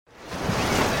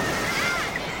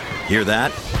Hear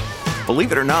that?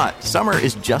 Believe it or not, summer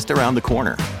is just around the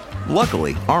corner.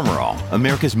 Luckily, Armor All,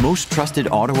 America's most trusted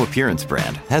auto appearance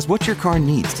brand, has what your car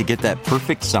needs to get that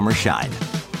perfect summer shine.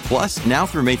 Plus, now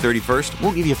through May 31st,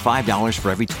 we'll give you $5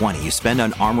 for every $20 you spend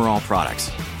on Armor All products.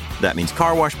 That means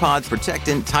car wash pods,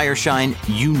 protectant, tire shine,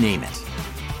 you name it.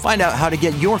 Find out how to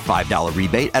get your $5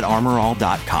 rebate at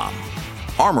armorall.com.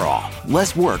 Armor All,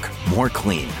 less work, more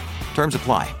clean. Terms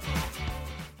apply.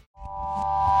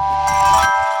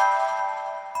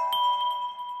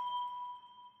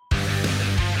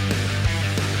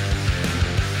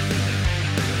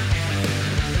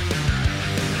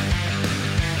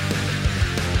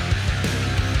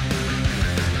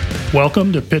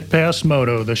 Welcome to Pit Pass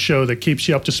Moto, the show that keeps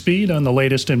you up to speed on the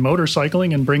latest in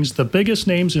motorcycling and brings the biggest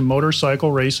names in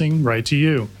motorcycle racing right to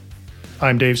you.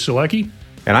 I'm Dave Sulecki.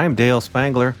 And I'm Dale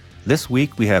Spangler. This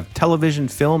week we have television,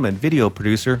 film, and video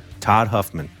producer Todd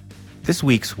Huffman. This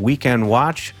week's Weekend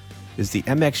Watch is the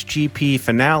MXGP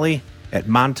finale at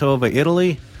Mantova,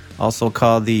 Italy, also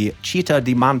called the Città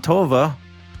di Mantova,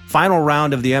 final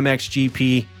round of the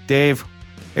MXGP. Dave,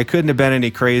 it couldn't have been any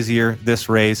crazier, this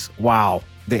race. Wow.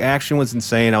 The action was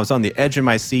insane. I was on the edge of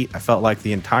my seat. I felt like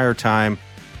the entire time.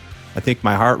 I think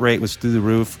my heart rate was through the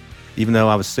roof, even though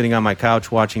I was sitting on my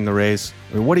couch watching the race.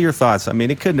 I mean, what are your thoughts? I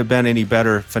mean, it couldn't have been any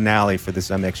better finale for this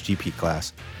MXGP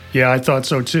class. Yeah, I thought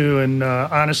so too. And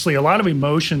honestly, a lot of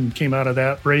emotion came out of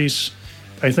that race,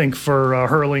 I think, for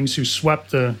Herlings, who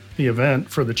swept the event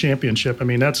for the championship. I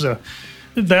mean,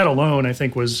 that alone, I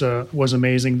think, was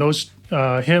amazing. Those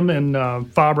him and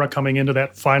Fabra coming into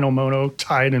that final moto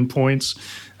tied in points.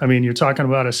 I mean, you're talking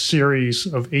about a series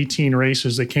of 18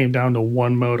 races that came down to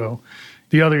one moto.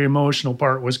 The other emotional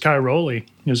part was Cairoli.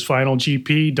 His final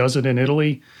GP, does it in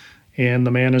Italy, and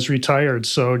the man is retired.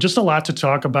 So just a lot to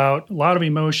talk about, a lot of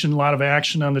emotion, a lot of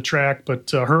action on the track. But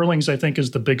Herlings, I think,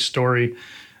 is the big story.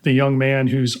 The young man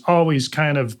who's always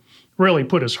kind of really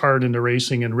put his heart into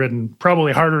racing and ridden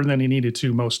probably harder than he needed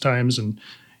to most times and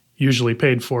usually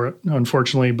paid for it,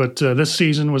 unfortunately. But this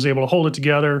season was able to hold it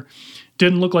together.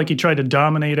 Didn't look like he tried to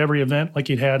dominate every event like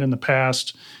he'd had in the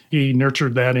past. He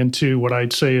nurtured that into what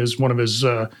I'd say is one of his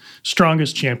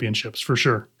strongest championships for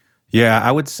sure. Yeah,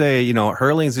 I would say,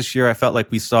 Herlings this year, I felt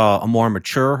like we saw a more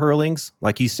mature Herlings.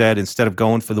 Like he said, instead of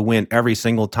going for the win every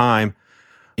single time,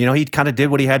 he kind of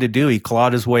did what he had to do. He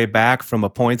clawed his way back from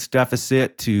a points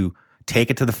deficit to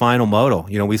take it to the final moto.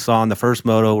 We saw in the first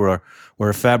moto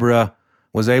where Fabra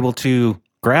was able to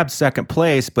grab second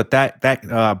place, but that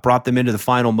brought them into the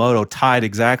final moto, tied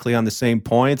exactly on the same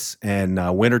points,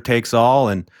 and winner takes all.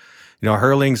 And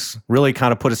Herlings really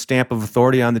kind of put a stamp of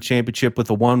authority on the championship with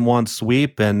a 1-1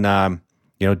 sweep, and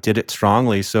did it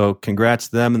strongly. So congrats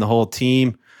to them and the whole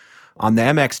team. On the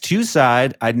MX2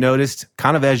 side, I'd noticed,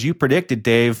 kind of as you predicted,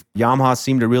 Dave, Yamaha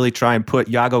seemed to really try and put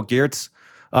Jago Geerts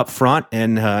up front,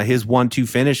 and his 1-2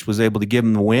 finish was able to give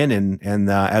him the win, and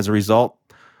as a result,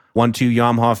 1-2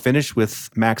 Yamaha finish with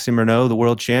Maxime Renault, the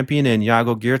world champion, and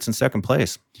Jago Geerts in second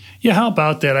place. Yeah, how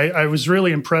about that? I was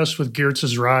really impressed with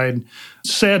Geerts' ride.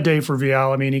 Sad day for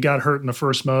Vial. I mean, he got hurt in the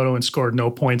first moto and scored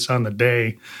no points on the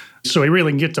day. So he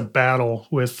really can get to battle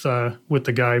with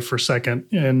the guy for second.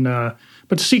 And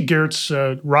but to see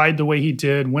Geerts ride the way he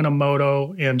did, win a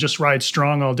moto, and just ride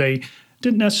strong all day,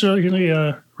 didn't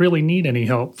necessarily really need any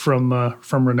help from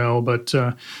Renault, but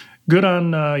good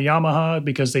on Yamaha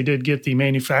because they did get the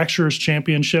manufacturers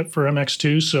championship for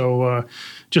MX2. So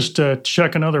just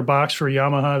check another box for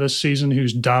Yamaha this season,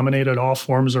 who's dominated all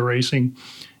forms of racing.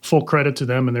 Full credit to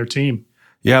them and their team.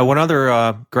 Yeah, one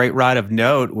other great ride of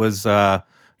note was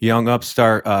young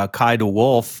upstart Kai de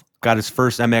Wolf got his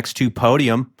first MX2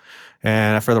 podium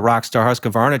and for the Rockstar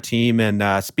Husqvarna team.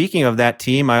 And speaking of that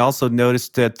team, I also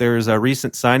noticed that there's a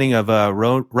recent signing of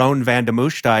Ron van de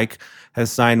Moostijk has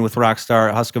signed with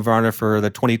Rockstar Husqvarna for the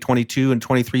 2022 and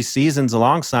 23 seasons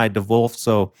alongside de Wolf.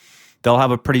 So they'll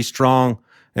have a pretty strong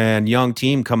and young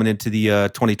team coming into the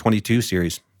 2022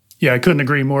 series. Yeah, I couldn't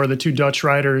agree more. The two Dutch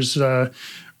riders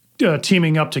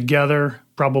teaming up together,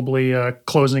 probably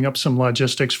closing up some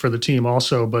logistics for the team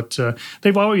also. But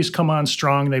they've always come on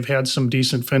strong. They've had some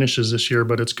decent finishes this year,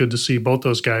 but it's good to see both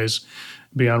those guys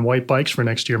be on white bikes for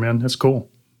next year, man. That's cool.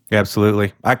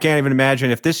 Absolutely. I can't even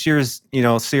imagine if this year's,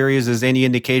 series is any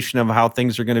indication of how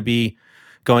things are going to be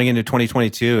going into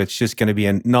 2022. It's just going to be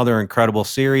another incredible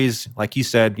series. Like you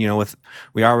said,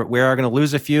 we are going to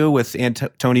lose a few with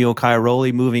Antonio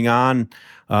Cairoli moving on.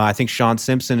 I think Sean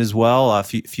Simpson as well. A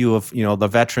few of the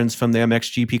veterans from the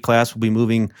MXGP class will be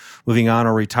moving on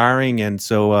or retiring, and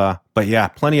so. But yeah,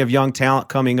 plenty of young talent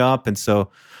coming up, and so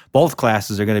both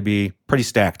classes are going to be pretty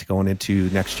stacked going into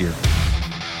next year.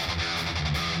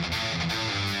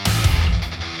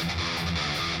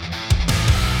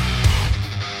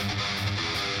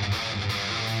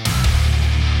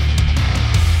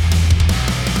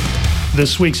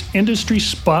 This week's Industry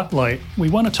Spotlight, we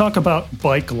want to talk about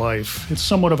bike life. It's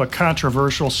somewhat of a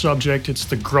controversial subject. It's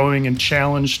the growing and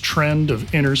challenged trend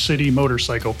of inner-city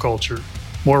motorcycle culture.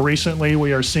 More recently,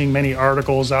 we are seeing many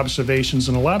articles, observations,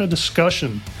 and a lot of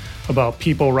discussion about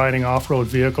people riding off-road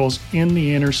vehicles in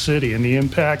the inner city, and the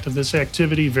impact of this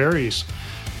activity varies,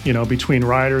 between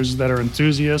riders that are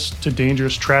enthusiasts to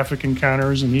dangerous traffic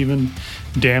encounters and even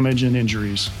damage and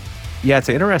injuries. Yeah, it's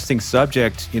an interesting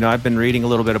subject. I've been reading a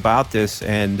little bit about this,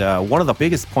 and one of the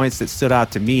biggest points that stood out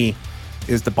to me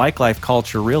is the bike life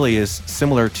culture really is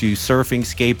similar to surfing,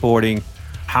 skateboarding,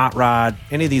 hot rod,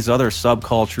 any of these other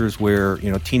subcultures where,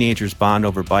 teenagers bond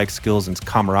over bike skills and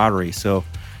camaraderie. So,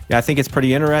 yeah, I think it's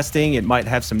pretty interesting. It might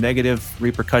have some negative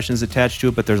repercussions attached to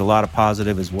it, but there's a lot of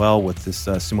positive as well with this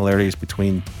similarities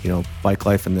between, bike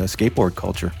life and the skateboard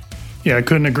culture. Yeah, I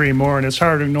couldn't agree more, and it's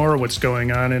hard to ignore what's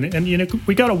going on. And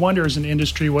we got to wonder as an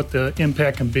industry what the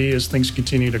impact can be as things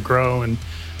continue to grow, and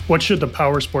what should the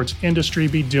power sports industry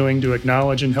be doing to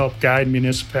acknowledge and help guide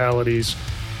municipalities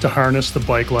to harness the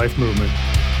bike life movement.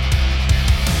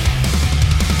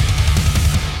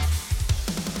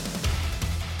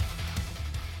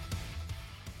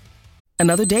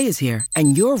 Another day is here,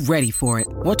 and you're ready for it.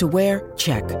 What to wear?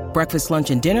 Check. Breakfast,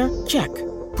 lunch, and dinner? Check.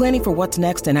 Planning for what's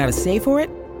next and how to save for it?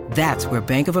 That's where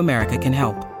Bank of America can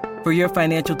help. For your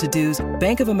financial to-dos,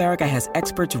 Bank of America has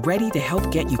experts ready to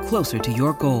help get you closer to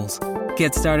your goals.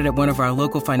 Get started at one of our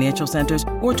local financial centers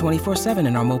or 24/7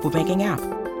 in our mobile banking app.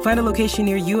 Find a location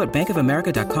near you at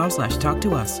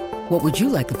bankofamerica.com/talktous. What would you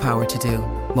like the power to do?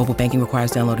 Mobile banking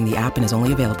requires downloading the app and is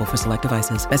only available for select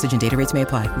devices. Message and data rates may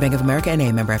apply. Bank of America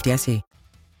N.A., member FDIC.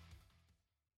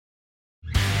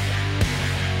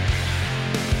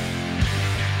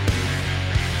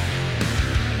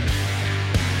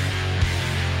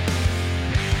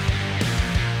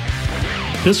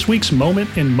 This week's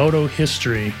moment in moto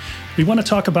history. We want to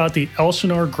talk about the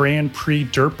Elsinore Grand Prix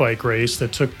dirt bike race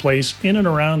that took place in and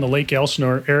around the Lake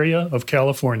Elsinore area of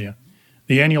California.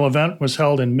 The annual event was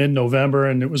held in mid-November,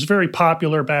 and it was very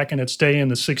popular back in its day in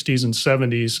the 60s and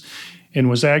 70s, and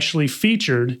was actually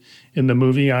featured in the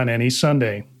movie On Any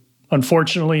Sunday.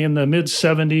 Unfortunately, in the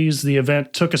mid-70s, the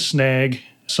event took a snag.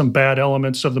 Some bad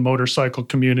elements of the motorcycle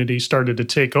community started to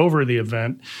take over the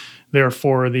event.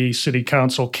 Therefore, the city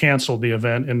council canceled the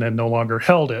event and then no longer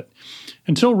held it.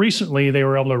 Until recently, they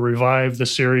were able to revive the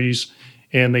series,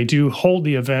 and they do hold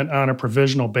the event on a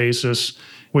provisional basis,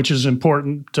 which is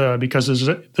important because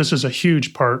this is a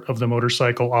huge part of the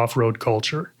motorcycle off-road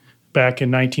culture. Back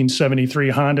in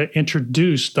 1973, Honda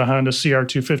introduced the Honda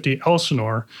CR250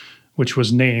 Elsinore, which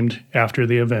was named after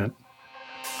the event.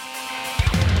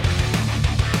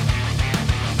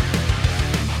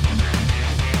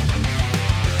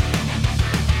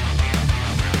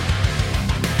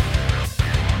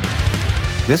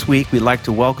 This week, we'd like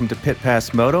to welcome to Pit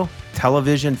Pass Moto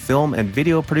television, film, and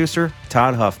video producer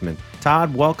Todd Huffman.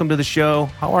 Todd, welcome to the show.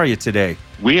 How are you today?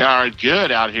 We are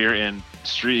good out here in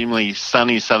extremely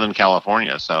sunny Southern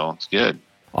California, so it's good.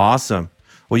 Awesome.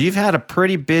 Well, you've had a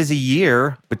pretty busy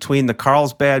year between the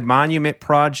Carlsbad Monument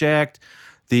Project,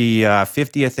 the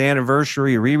 50th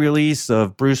anniversary re-release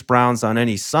of Bruce Brown's On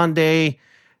Any Sunday,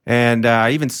 and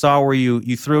I even saw where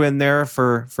you threw in there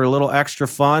for a little extra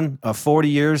fun, 40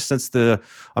 years since the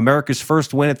America's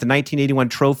first win at the 1981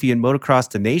 Trophy and Motocross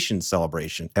the Nation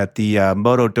celebration at the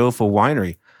Moto Dofo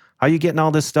Winery. How you getting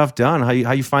all this stuff done? How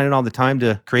you finding all the time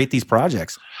to create these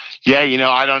projects? Yeah,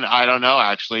 I don't know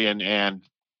actually, and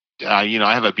I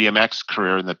have a BMX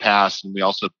career in the past, and we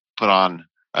also put on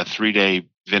a 3-day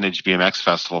vintage BMX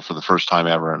festival for the first time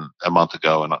ever a month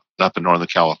ago, and up in Northern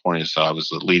California. So I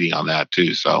was leading on that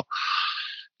too. So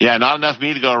yeah, not enough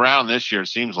me to go around this year, it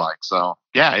seems like. So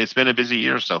yeah, it's been a busy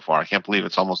year so far. I can't believe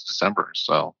it's almost December.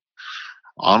 So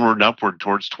onward and upward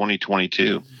towards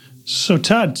 2022. So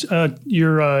Todd,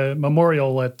 your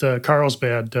memorial at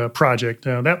Carlsbad project,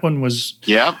 that one was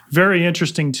very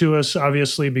interesting to us,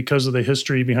 obviously, because of the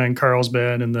history behind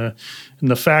Carlsbad and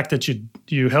the fact that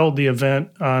you held the event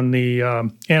on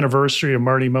the anniversary of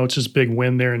Marty Motz's big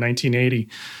win there in 1980.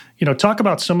 Talk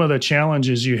about some of the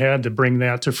challenges you had to bring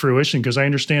that to fruition, because I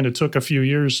understand it took a few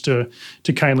years to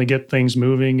kindly get things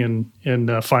moving and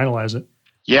finalize it.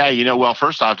 Yeah, well,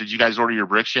 first off, did you guys order your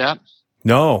bricks yet?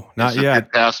 No, not yet.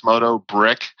 Pit Pass Moto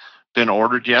brick been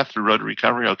ordered yet through Road to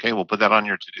Recovery? Okay, we'll put that on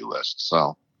your to-do list.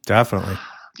 So definitely,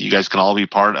 you guys can all be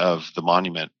part of the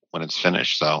monument when it's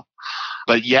finished. So,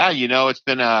 but yeah, it's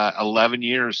been 11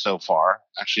 years so far.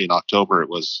 Actually, in October it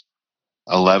was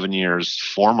 11 years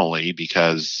formally,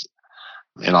 because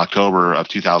in October of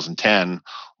 2010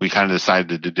 we kind of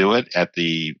decided to do it at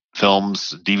the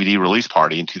film's DVD release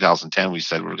party in 2010. We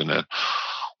said we're going to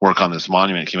work on this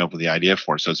monument, came up with the idea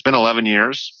for it. So it's been 11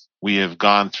 years. We have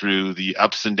gone through the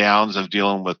ups and downs of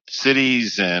dealing with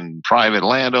cities and private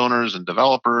landowners and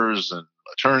developers and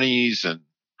attorneys and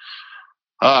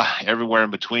everywhere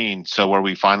in between. So where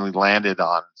we finally landed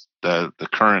on the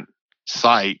current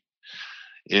site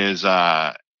is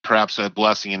perhaps a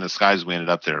blessing in disguise. We ended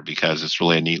up there because it's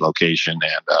really a neat location,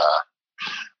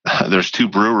 and there's 2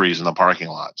 breweries in the parking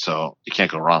lot, so you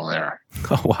can't go wrong there.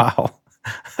 Oh, wow.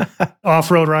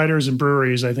 Off-road riders and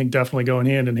breweries, I think, definitely going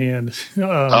hand in hand.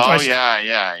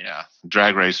 Yeah.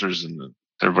 Drag racers and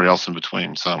everybody else in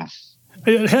between. So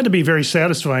it had to be very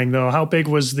satisfying, though. How big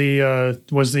was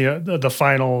the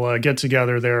final get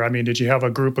together there? I mean, did you have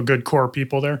a group of good core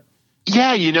people there?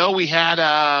 Yeah, we had.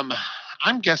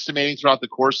 I'm guesstimating throughout the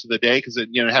course of the day because it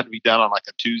had to be done on like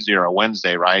a Tuesday or a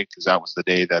Wednesday, right? Because that was the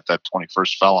day that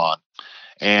 21st fell on.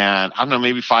 And I don't know,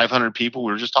 maybe 500 people.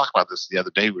 We were just talking about this the other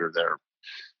day. We were there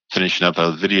finishing up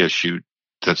a video shoot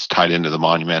that's tied into the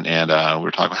monument. And we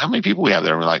were talking about how many people we have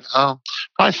there. And we're like,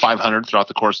 probably 500 throughout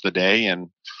the course of the day. And,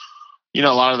 a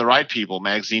lot of the ride people,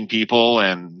 magazine people,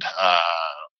 and a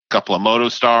couple of moto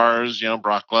stars.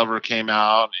 Brock Glover came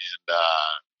out, and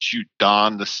shoot,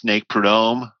 Don the Snake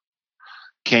Prudhomme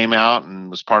came out and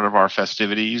was part of our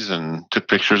festivities and took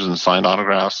pictures and signed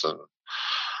autographs. And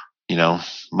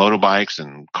motorbikes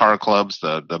and car clubs.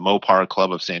 The Mopar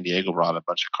Club of San Diego brought a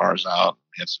bunch of cars out.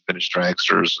 We had some finished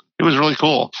dragsters. It was really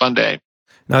cool. Fun day.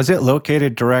 Now, is it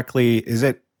located directly? Is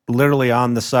it literally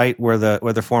on the site where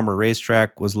the former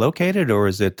racetrack was located, or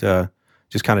is it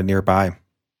just kind of nearby?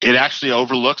 It actually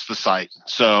overlooks the site.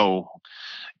 So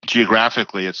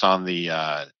geographically, it's on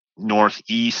the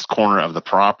northeast corner of the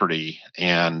property.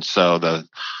 And so the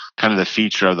kind of the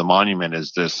feature of the monument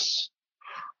is this.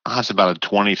 It's about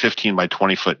a 15 by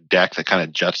 20 foot deck that kind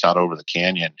of juts out over the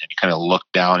canyon, and you kind of look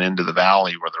down into the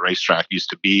valley where the racetrack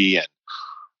used to be. And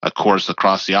of course,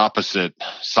 across the opposite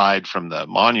side from the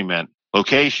monument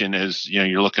location is,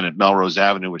 you're looking at Melrose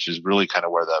Avenue, which is really kind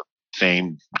of where the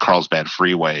famed Carlsbad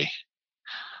Freeway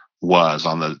was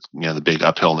on the, the big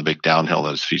uphill and the big downhill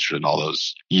that was featured in all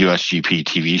those USGP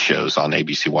TV shows on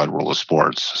ABC Wide World of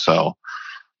Sports. So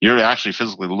you're actually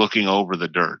physically looking over the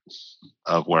dirt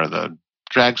of where the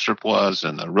drag strip was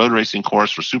and the road racing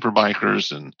course for super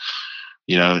bikers. And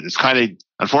it's kind of,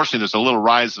 unfortunately, there's a little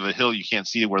rise of a hill. You can't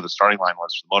see where the starting line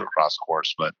was for the motocross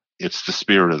course, but it's the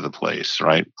spirit of the place,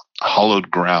 right?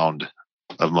 Hollowed ground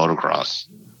of motocross.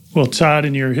 Well, Todd,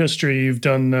 in your history, you've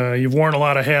worn a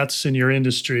lot of hats in your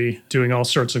industry, doing all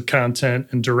sorts of content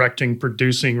and directing,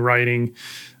 producing, writing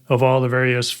of all the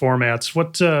various formats.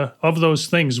 What of those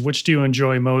things, which do you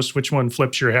enjoy most? Which one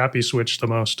flips your happy switch the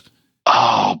most?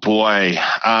 Oh boy.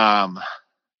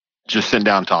 Just sitting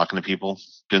down talking to people,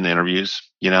 doing the interviews,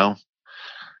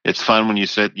 It's fun when you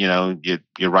sit, you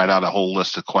write out a whole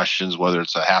list of questions, whether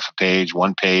it's a half a page,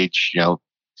 1 page,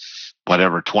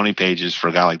 whatever, 20 pages for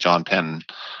a guy like John Penton,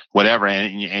 whatever.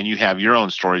 And you have your own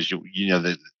stories,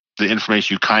 the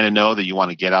information you kind of know that you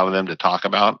want to get out of them to talk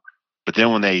about. But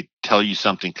then when they tell you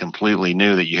something completely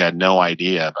new that you had no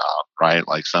idea about, right?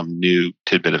 Like some new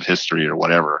tidbit of history or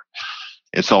whatever.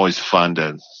 It's always fun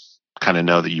to kind of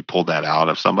know that you pulled that out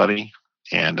of somebody,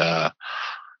 and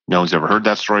no one's ever heard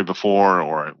that story before,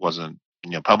 or it wasn't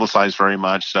publicized very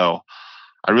much. So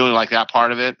I really like that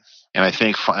part of it, and I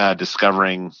think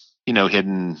discovering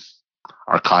hidden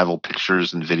archival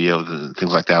pictures and videos and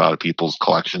things like that out of people's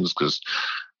collections, because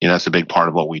that's a big part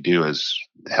of what we do is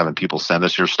having people send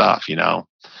us your stuff, and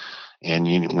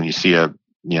when you see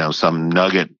some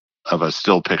nugget of a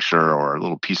still picture or a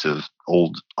little piece of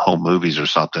old home movies or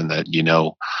something that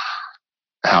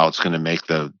how it's going to make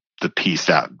the piece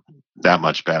that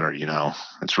much better.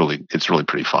 It's really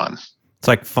pretty fun. It's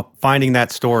like finding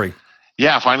that story.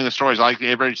 Yeah, finding the stories. Like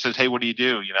everybody says, hey, what do you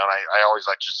do? And I always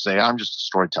like to say, I'm just a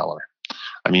storyteller.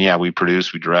 I mean, yeah, we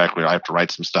produce, we direct, I have to write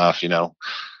some stuff,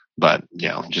 but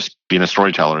just being a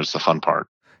storyteller is the fun part.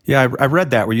 Yeah, I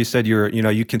read that where you said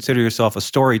you consider yourself a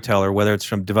storyteller, whether it's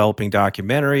from developing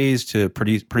documentaries to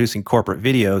producing corporate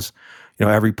videos.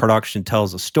 Every production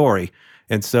tells a story.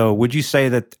 And so would you say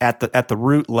that at the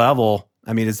root level,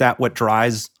 I mean, is that what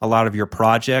drives a lot of your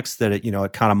projects, that it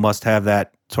kind of must have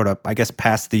that sort of, I guess,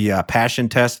 pass the passion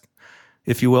test,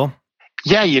 if you will?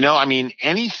 Yeah, I mean,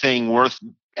 anything worth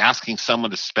asking someone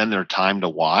to spend their time to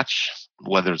watch,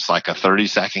 whether it's like a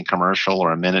 30-second commercial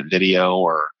or a minute video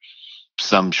or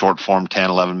some short form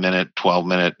 10, 11 minute, 12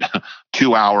 minute,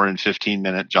 2 hour and 15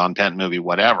 minute John Penton movie,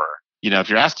 whatever. If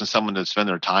you're asking someone to spend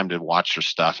their time to watch your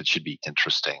stuff, it should be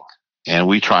interesting. And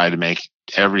we try to make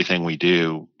everything we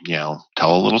do,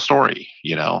 tell a little story,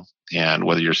 and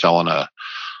whether you're selling a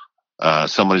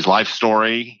somebody's life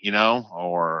story,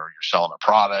 or you're selling a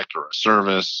product or a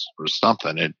service or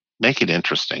something. Make it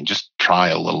interesting. Just try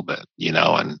a little bit,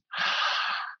 and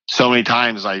so many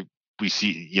times I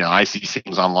see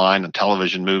things online and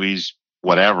television, movies,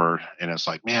 whatever, and it's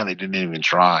like, man, they didn't even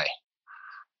try.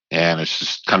 And it's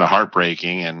just kind of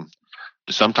heartbreaking. And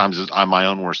sometimes I'm my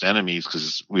own worst enemies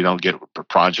because we don't get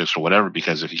projects or whatever,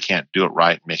 because if you can't do it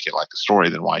right, make it like a story,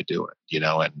 then why do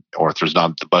it, or if there's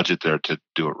not the budget there to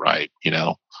do it right, you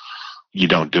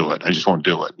don't do it. I just won't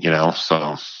do it,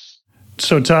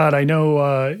 So Todd, I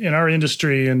know in our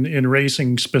industry, in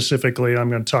racing specifically, I'm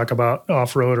going to talk about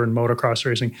off-road and motocross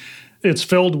racing, it's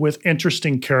filled with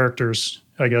interesting characters,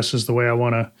 I guess is the way I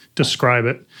want to describe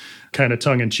it. Kind of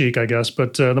tongue-in-cheek, I guess.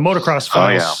 But the Motocross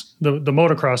Files, the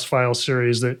Motocross Files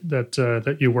series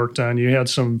that you worked on, you had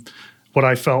some, what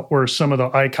I felt were some of the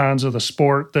icons of the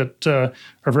sport that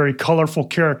are very colorful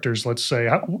characters, let's say.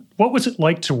 What was it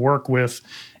like to work with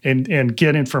and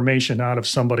get information out of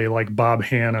somebody like Bob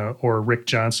Hanna or Rick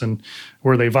Johnson?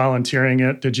 Were they volunteering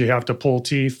it? Did you have to pull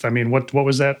teeth? I mean, what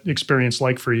was that experience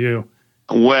like for you?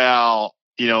 Well,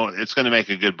 it's going to make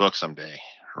a good book someday,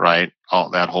 right?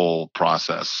 That whole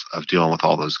process of dealing with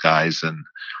all those guys. And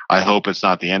I hope it's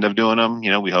not the end of doing them.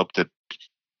 We hope that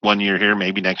one year here,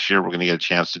 maybe next year, we're going to get a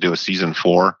chance to do a season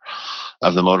 4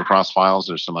 of the Motocross Files.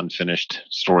 There's some unfinished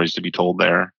stories to be told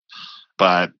there.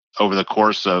 But over the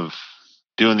course of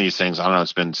doing these things, I don't know,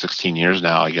 it's been 16 years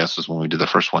now, I guess, is when we did the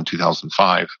first one,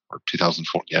 2005 or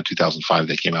 2004. Yeah, 2005,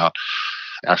 they came out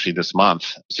actually this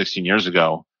month, 16 years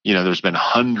ago. There's been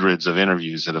hundreds of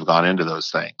interviews that have gone into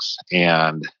those things.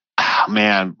 And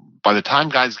man, by the time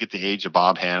guys get the age of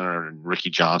Bob Hanna and Ricky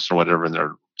Johnson or whatever in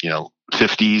their,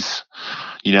 50s,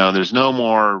 there's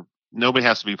nobody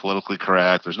has to be politically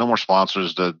correct. There's no more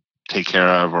sponsors to take care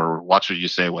of or watch what you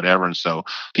say, whatever. And so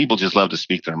people just love to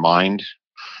speak their mind.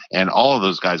 And all of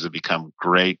those guys have become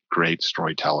great, great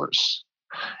storytellers.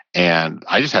 And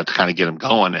I just have to kind of get them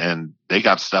going, and they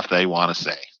got stuff they want to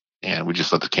say. And we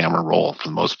just let the camera roll for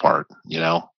the most part,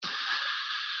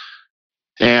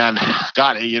 And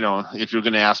God, if you're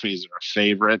going to ask me, is there a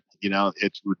favorite,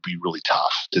 it would be really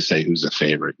tough to say who's a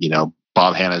favorite.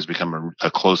 Bob Hanna has become a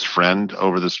close friend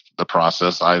over the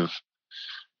process. I've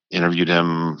interviewed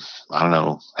him, I don't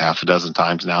know, half a dozen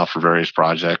times now for various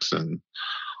projects, and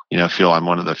feel I'm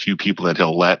one of the few people that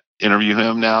he'll let interview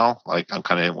him now. Like I'm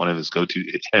kind of one of his go-to,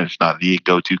 if not the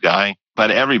go-to guy. But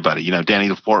everybody, Danny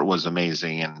Laporte was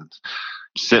amazing, and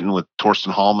sitting with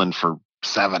Torsten Hallman for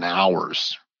 7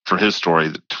 hours for his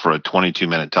story for a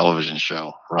 22-minute television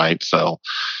show, right? So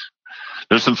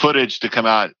there's some footage to come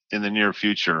out in the near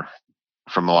future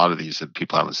from a lot of these that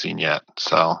people haven't seen yet.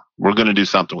 So we're going to do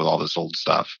something with all this old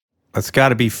stuff. It's got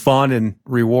to be fun and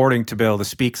rewarding to be able to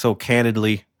speak so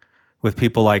candidly with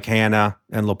people like Hanna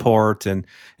and Laporte, and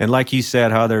like you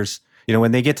said, how there's,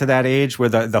 when they get to that age where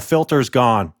the filter's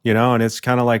gone, and it's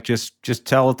kind of like just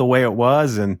tell it the way it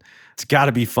was, and it's got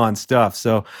to be fun stuff.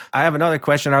 So I have another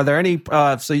question. Are there any,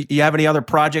 so you have any other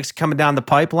projects coming down the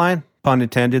pipeline, pun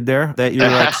intended there, that you're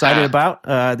excited about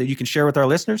that you can share with our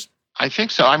listeners? I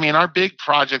think so. I mean, our big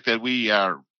project that we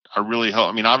are really,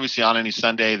 obviously On Any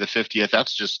Sunday, the 50th,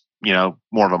 that's just,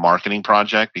 more of a marketing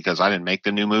project because I didn't make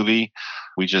the new movie.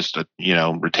 We just,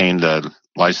 retained the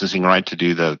licensing right to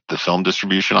do the film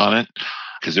distribution on it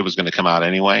because it was going to come out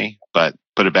anyway, but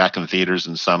put it back in the theaters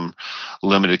in some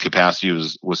limited capacity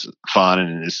was fun,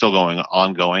 and it's still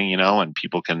ongoing, and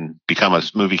people can become a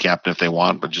movie captain if they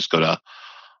want, but just go to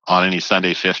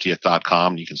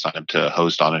onanysunday50th.com. You can sign up to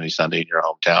host On Any Sunday in your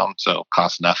hometown. So it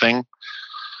costs nothing.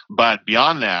 But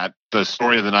beyond that, the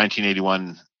story of the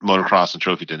 1981 Motocross and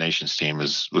Trophy Donations team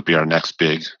would be our next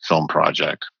big film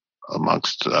project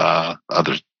amongst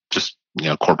other just,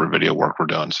 corporate video work we're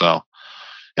doing. So,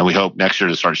 and we hope next year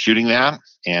to start shooting that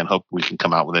and hope we can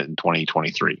come out with it in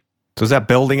 2023. So is that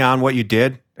building on what you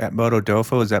did at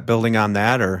Motodofo? Is that building on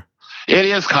that, or? It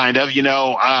is kind of,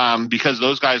 because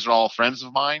those guys are all friends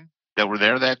of mine that were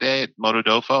there that day at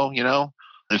Motodofo,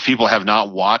 If people have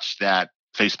not watched that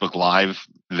Facebook Live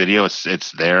video,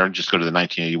 it's there. Just go to the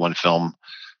 1981 film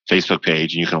Facebook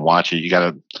page and you can watch it. You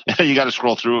gotta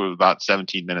scroll through about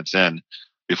 17 minutes in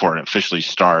before it officially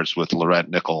starts with Lorette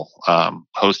Nickel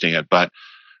hosting it. But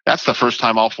that's the first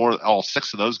time all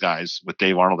 6 of those guys with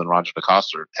Dave Arnold and Roger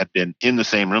DeCoster had been in the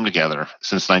same room together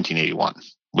since 1981.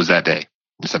 Was that day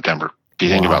in September? Do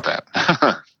you think about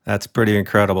that? That's pretty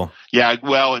incredible. Yeah,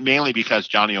 well, mainly because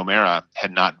Johnny O'Mara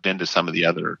had not been to some of the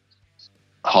other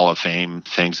Hall of Fame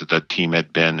things that the team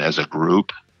had been as a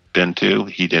group been to.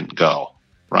 He didn't go,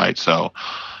 right? So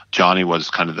Johnny was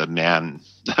kind of the man,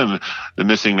 the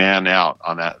missing man out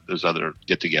on those other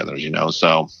get-togethers.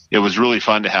 So it was really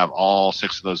fun to have all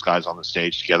 6 of those guys on the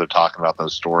stage together talking about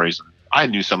those stories. I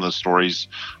knew some of those stories,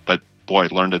 but boy, I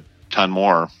learned a ton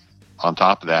more on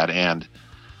top of that. And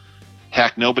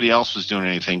heck, nobody else was doing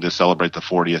anything to celebrate the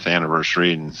 40th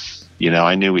anniversary. And,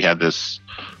 I knew we had this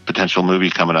potential movie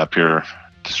coming up here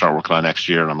to start working on next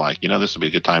year. And I'm like, this will be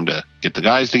a good time to get the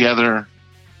guys together,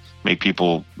 make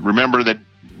people remember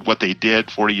what they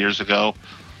did 40 years ago.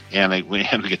 And we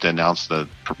get to announce the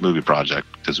movie project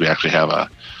because we actually have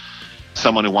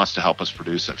someone who wants to help us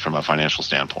produce it from a financial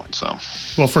standpoint. So,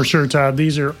 well, for sure, Todd,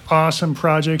 these are awesome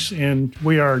projects, and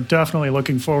we are definitely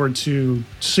looking forward to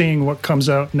seeing what comes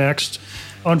out next.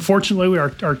 Unfortunately,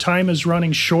 our time is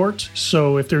running short.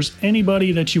 So if there's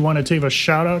anybody that you want to give a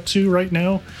shout out to right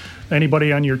now,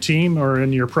 anybody on your team or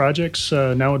in your projects,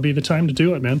 now would be the time to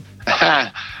do it, man.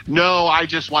 No, I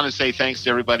just want to say thanks to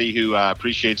everybody who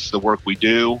appreciates the work we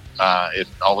do. It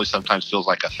always sometimes feels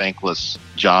like a thankless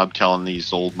job telling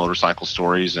these old motorcycle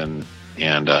stories, and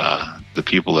the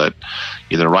people that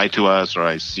either write to us or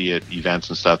I see at events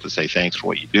and stuff that say thanks for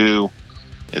what you do.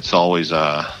 It's always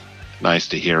nice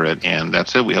to hear it, and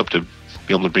that's it. We hope to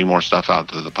be able to bring more stuff out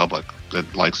to the public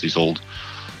that likes these old,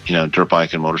 dirt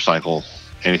bike and motorcycle,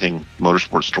 anything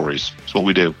motorsport stories. It's what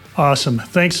we do. Awesome.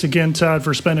 Thanks again, Todd,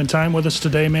 for spending time with us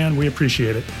today, man. We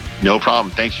appreciate it. No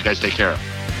problem. Thanks. You guys take care.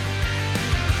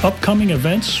 Upcoming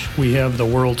events, we have the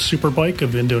World Superbike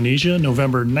of Indonesia,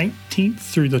 November 19th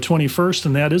through the 21st,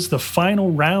 and that is the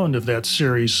final round of that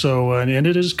series. So, and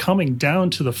it is coming down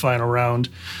to the final round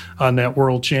on that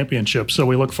World Championship. So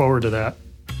we look forward to that.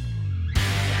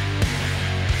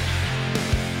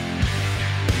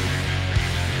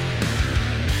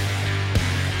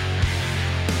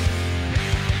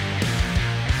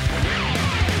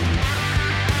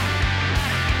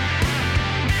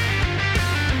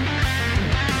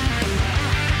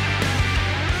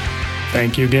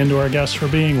 Thank you again to our guests for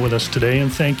being with us today,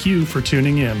 and thank you for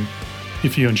tuning in.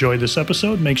 If you enjoyed this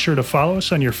episode, make sure to follow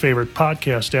us on your favorite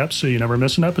podcast app so you never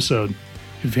miss an episode.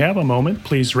 If you have a moment,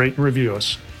 please rate and review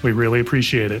us. We really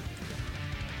appreciate it.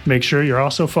 Make sure you're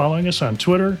also following us on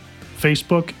Twitter,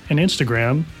 Facebook, and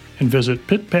Instagram, and visit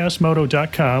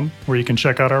pitpassmoto.com where you can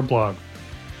check out our blog.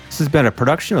 This has been a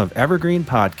production of Evergreen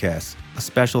Podcasts. A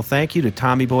special thank you to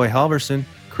Tommy Boy Halverson,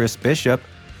 Chris Bishop,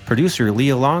 producer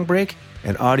Leah Longbreak,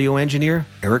 and audio engineer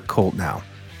Eric Coltnow.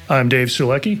 I'm Dave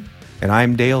Sulecki. And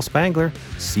I'm Dale Spangler.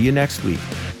 See you next week.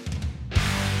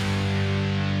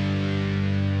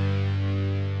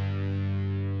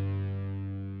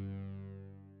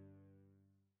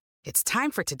 It's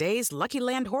time for today's Lucky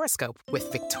Land horoscope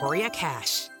with Victoria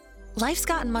Cash. Life's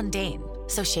gotten mundane,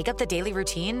 so shake up the daily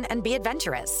routine and be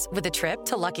adventurous with a trip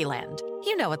to Lucky Land.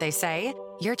 You know what they say,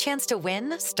 your chance to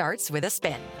win starts with a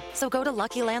spin. So go to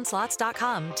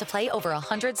LuckyLandSlots.com to play over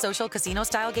 100 social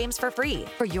casino-style games for free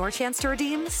for your chance to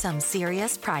redeem some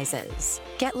serious prizes.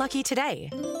 Get lucky today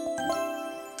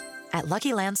at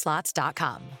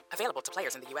LuckyLandSlots.com. Available to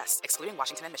players in the U.S., excluding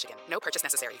Washington and Michigan. No purchase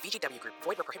necessary. VGW Group.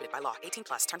 Void where prohibited by law. 18+.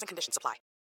 Terms and conditions apply.